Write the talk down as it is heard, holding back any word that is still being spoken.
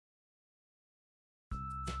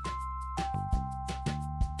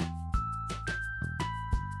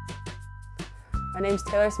My name's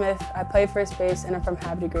Taylor Smith. I play first base and I'm from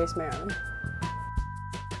Havre de Grace, Maryland.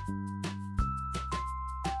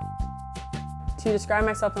 To describe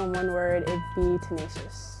myself in one word, it'd be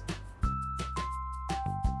tenacious.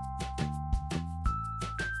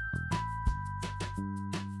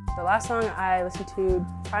 The last song I listened to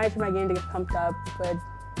prior to my game to get pumped up would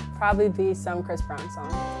probably be some Chris Brown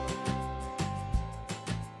song.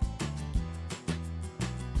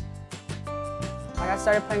 I got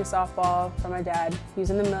started playing softball from my dad. He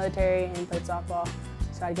was in the military and played softball,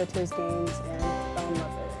 so I'd go to his games and fell in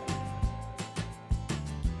love with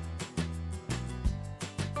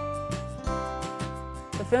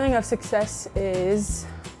it. The feeling of success is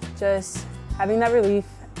just having that relief,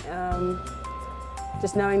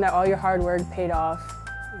 just knowing that all your hard work paid off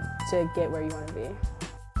to get where you want to be.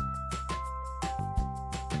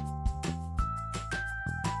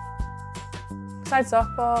 Besides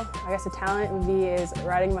softball, I guess a talent would be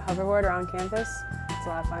riding my hoverboard around campus. It's a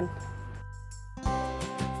lot of fun.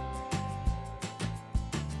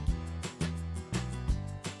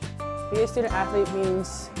 Being a student athlete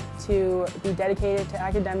means to be dedicated to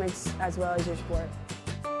academics as well as your sport.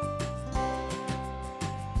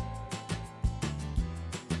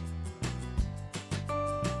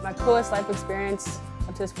 My coolest life experience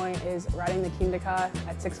up to this point is riding the King Dakar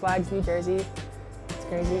at Six Flags, New Jersey. It's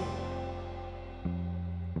crazy.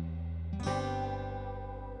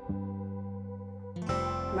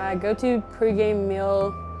 My go-to pregame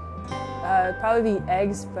meal would probably be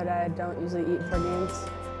eggs, but I don't usually eat for games.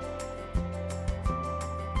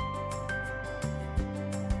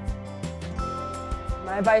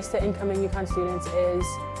 My advice to incoming UConn students is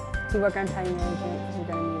to work on time management because you're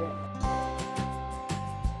going to need it.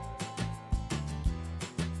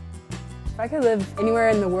 If I could live anywhere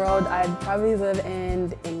in the world, I'd probably live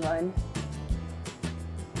in England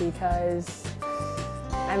because,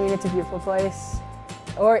 I mean, it's a beautiful place.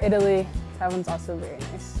 Or Italy, that one's also very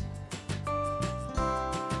nice.